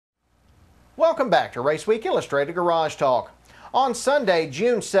Welcome back to Raceweek Illustrated Garage Talk. On Sunday,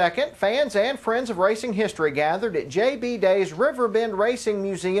 June 2nd, fans and friends of racing history gathered at J.B. Day's Riverbend Racing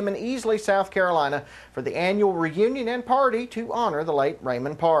Museum in Easley, South Carolina for the annual reunion and party to honor the late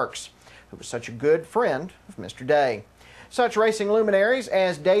Raymond Parks, who was such a good friend of Mr. Day. Such racing luminaries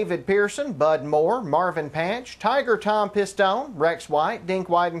as David Pearson, Bud Moore, Marvin Patch, Tiger Tom Pistone, Rex White, Dink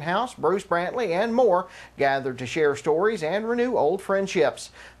Widenhouse, Bruce Brantley, and more gathered to share stories and renew old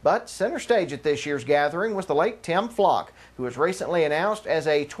friendships. But center stage at this year's gathering was the late Tim Flock, who was recently announced as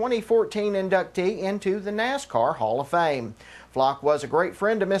a 2014 inductee into the NASCAR Hall of Fame. Flock was a great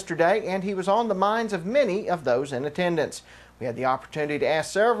friend to Mr. Day, and he was on the minds of many of those in attendance. We had the opportunity to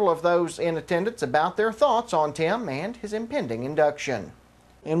ask several of those in attendance about their thoughts on Tim and his impending induction.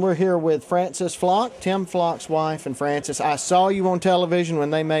 And we're here with Frances Flock, Tim Flock's wife. And Frances, I saw you on television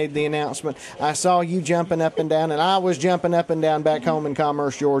when they made the announcement. I saw you jumping up and down, and I was jumping up and down back home in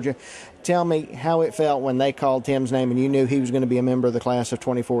Commerce, Georgia. Tell me how it felt when they called Tim's name and you knew he was going to be a member of the class of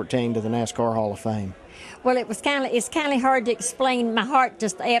 2014 to the NASCAR Hall of Fame. Well, it's kind of hard to explain. My heart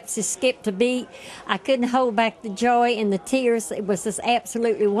just absolutely skipped a beat. I couldn't hold back the joy and the tears. It was just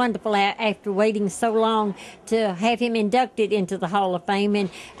absolutely wonderful after waiting so long to have him inducted into the Hall of Fame.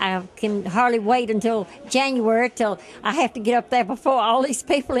 And I can hardly wait until January till I have to get up there before all these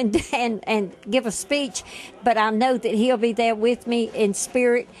people and give a speech. But I know that he'll be there with me in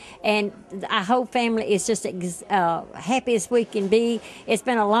spirit, and our whole family is just happy as we can be. It's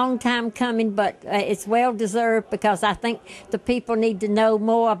been a long time coming, but it's well deserved because I think the people need to know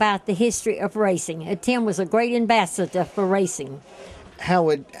more about the history of racing. Tim was a great ambassador for racing. How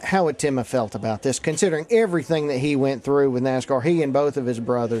would Tim have felt about this, considering everything that he went through with NASCAR, he and both of his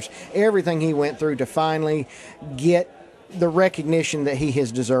brothers, everything he went through to finally get the recognition that he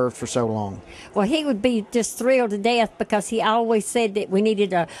has deserved for so long? Well, he would be just thrilled to death because he always said that we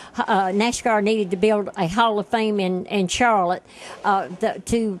needed NASCAR needed to build a Hall of Fame in Charlotte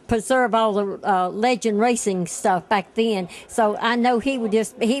to preserve all the legend racing stuff back then. So I know he would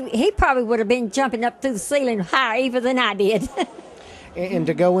he probably would have been jumping up through the ceiling higher even than I did. And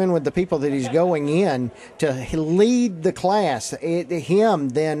to go in with the people that he's going in to lead the class, him,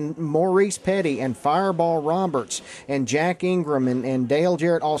 then Maurice Petty and Fireball Roberts and Jack Ingram and Dale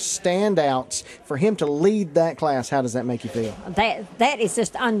Jarrett, all standouts. For him to lead that class, how does that make you feel? That is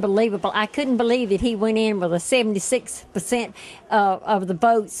just unbelievable. I couldn't believe that he went in with a 76% of the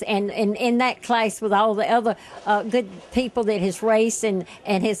votes, and in that class with all the other good people that has raced and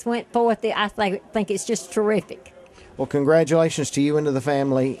has went forth. I think it's just terrific. Well, congratulations to you and to the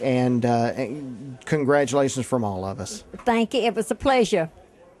family, and congratulations from all of us. Thank you. It was a pleasure.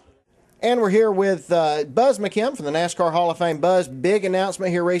 And we're here with Buz McKim from the NASCAR Hall of Fame. Buzz, big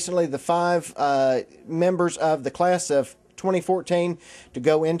announcement here recently, the 5 members of the class of 2014 to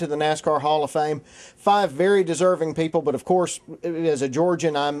go into the NASCAR Hall of Fame. 5 very deserving people, but of course, as a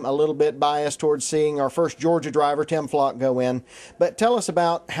Georgian, I'm a little bit biased towards seeing our first Georgia driver, Tim Flock, go in. But tell us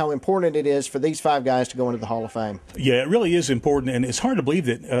about how important it is for these 5 guys to go into the Hall of Fame. Yeah, it really is important, and it's hard to believe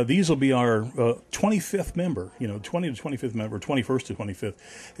that these will be our 25th member, 20 to 25th member, 21st to 25th.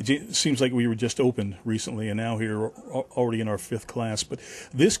 It seems like we were just opened recently, and now here already in our 5th class. But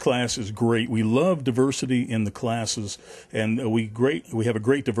this class is great. We love diversity in the classes, and we have a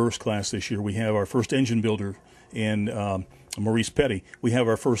great diverse class this year. We have our first engine builder in Maurice Petty. We have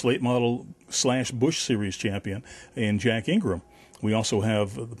our first late model / Busch Series champion in Jack Ingram. We also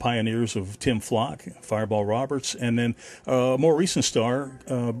have the pioneers of Tim Flock, Fireball Roberts, and then more recent star,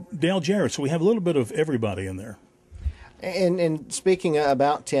 Dale Jarrett. So we have a little bit of everybody in there. And speaking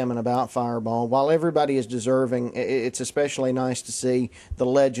about Tim and about Fireball, while everybody is deserving, it's especially nice to see the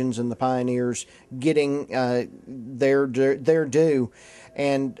legends and the pioneers getting their due.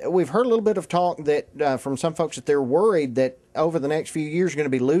 And we've heard a little bit of talk that from some folks that they're worried that over the next few years you're going to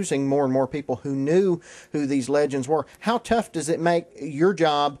be losing more and more people who knew who these legends were. How tough does it make your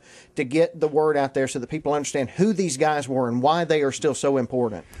job to get the word out there so that people understand who these guys were and why they are still so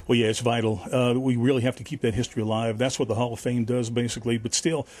important? Well, yeah, it's vital. We really have to keep that history alive. That's what the Hall of Fame does, basically. But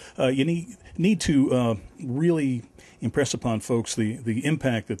still, you need to really impress upon folks the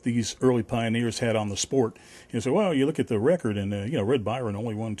impact that these early pioneers had on the sport. You say, well, you look at the record, and Red Byron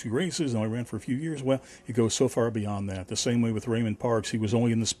only won 2 races and only ran for a few years. Well, it goes so far beyond that. The same way with Raymond Parks, he was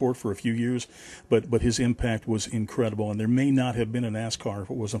only in the sport for a few years, but his impact was incredible. And there may not have been a NASCAR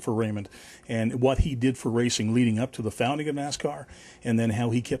if it wasn't for Raymond, and what he did for racing leading up to the founding of NASCAR, and then how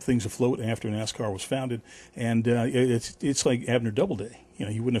he kept things afloat after NASCAR was founded. And it's like Abner Doubleday.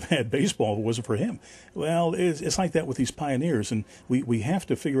 You wouldn't have had baseball if it wasn't for him. Well, it's like that with these pioneers, and we have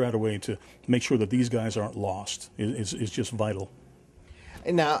to figure out a way to make sure that these guys aren't lost. It's just vital.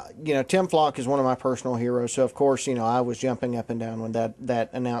 Now, you know, Tim Flock is one of my personal heroes, so of course, you know, I was jumping up and down when that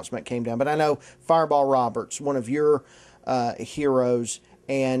announcement came down. But I know Fireball Roberts, one of your heroes,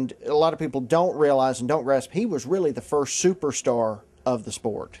 and a lot of people don't realize and don't grasp, he was really the first superstar of the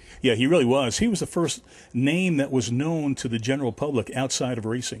sport. Yeah, he really was. He was the first name that was known to the general public outside of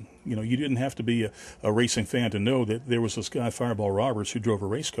racing. You know, you didn't have to be a racing fan to know that there was this guy, Fireball Roberts, who drove a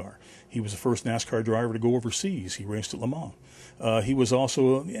race car. He was the first NASCAR driver to go overseas. He raced at Le Mans. He was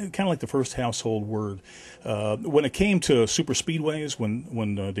also kind of like the first household word. When it came to super speedways,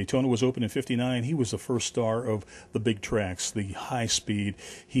 when Daytona was open in '59, he was the first star of the big tracks, the high speed.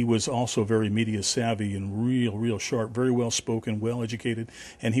 He was also very media savvy and real sharp, very well spoken, well educated,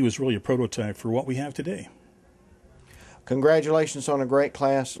 and he was really a prototype for what we have today. Congratulations on a great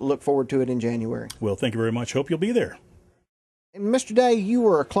class. Look forward to it in January. Well, thank you very much. Hope you'll be there. And Mr. Day, you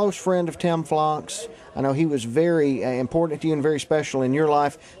were a close friend of Tim Flock's. I know he was very important to you and very special in your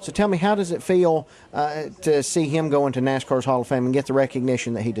life. So tell me, how does it feel to see him go into NASCAR's Hall of Fame and get the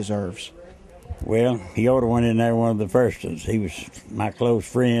recognition that he deserves? Well, he ought to went in there one of the first. He was my close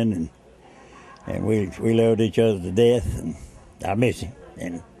friend, and we loved each other to death, and I miss him.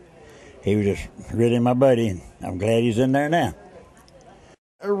 And he was just really my buddy, and I'm glad he's in there now.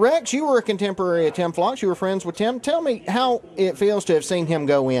 Rex, you were a contemporary of Tim Flock. You were friends with Tim. Tell me how it feels to have seen him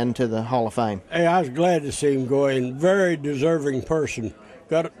go into the Hall of Fame. Hey, I was glad to see him go in. Very deserving person.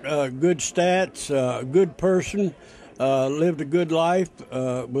 Got good stats, good person, lived a good life,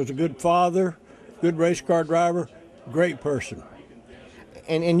 was a good father, good race car driver, great person.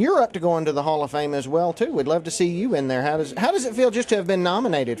 And you're up to go into the Hall of Fame as well, too. We'd love to see you in there. How does it feel just to have been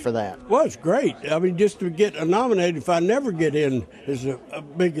nominated for that? Well, it's great. I mean, just to get nominated, if I never get in, is a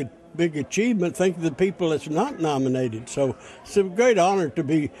big achievement. Think of the people that's not nominated. So it's a great honor to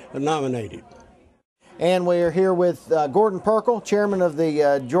be nominated. And we're here with Gordon Pirkle, chairman of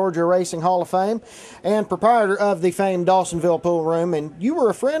the Georgia Racing Hall of Fame and proprietor of the famed Dawsonville Pool Room. And you were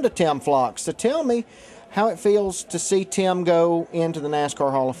a friend of Tim Flock. So tell me how it feels to see Tim go into the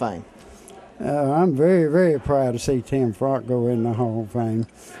NASCAR Hall of Fame. I'm very proud to see Tim Flock go in the Hall of Fame.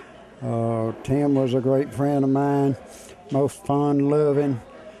 Tim was a great friend of mine, most fun, loving,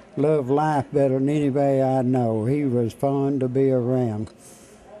 loved life better than anybody I know. He was fun to be around.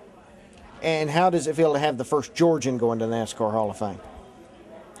 And how does it feel to have the first Georgian go into the NASCAR Hall of Fame?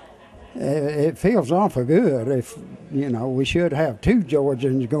 It feels awful good. If you know, we should have two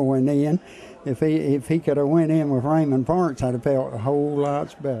Georgians going in. If he could have went in with Raymond Parks, I'd have felt a whole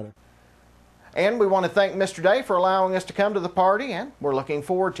lot better. And we want to thank Mr. Day for allowing us to come to the party, and we're looking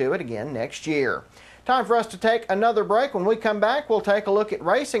forward to it again next year. Time for us to take another break. When we come back, we'll take a look at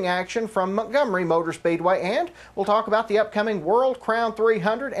racing action from Montgomery Motor Speedway, and we'll talk about the upcoming World Crown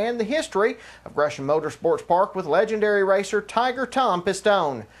 300 and the history of Gresham Motorsports Park with legendary racer Tiger Tom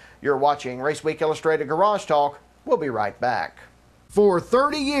Pistone. You're watching Raceweek Illustrated Garage Talk. We'll be right back. For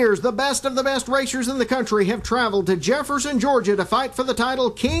 30 years, the best of the best racers in the country have traveled to Jefferson, Georgia to fight for the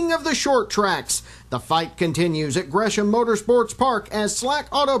title King of the Short Tracks. The fight continues at Gresham Motorsports Park as Slack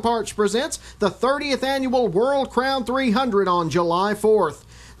Auto Parts presents the 30th Annual World Crown 300 on July 4th.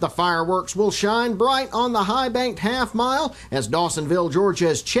 The fireworks will shine bright on the high-banked half-mile as Dawsonville,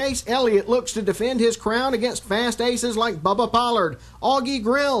 Georgia's Chase Elliott looks to defend his crown against fast aces like Bubba Pollard, Augie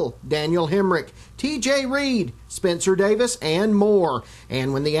Grill, Daniel Hemrick, T.J. Reed, Spencer Davis, and more.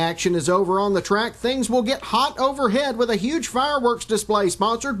 And when the action is over on the track, things will get hot overhead with a huge fireworks display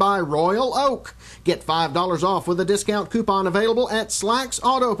sponsored by Royal Oak. Get $5 off with a discount coupon available at Slack's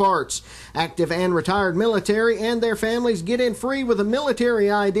Auto Parts. Active and retired military and their families get in free with a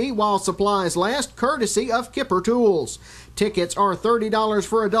military ID while supplies last, courtesy of Kipper Tools. Tickets are $30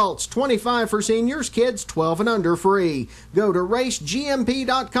 for adults, $25 for seniors, kids 12 and under free. Go to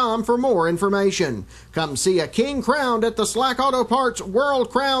racegmp.com for more information. Come see a king crowned at the Slack Auto Parts World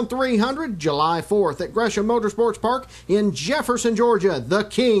Crown 300 July 4th at Gresham Motorsports Park in Jefferson, Georgia, the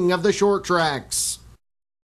king of the short tracks.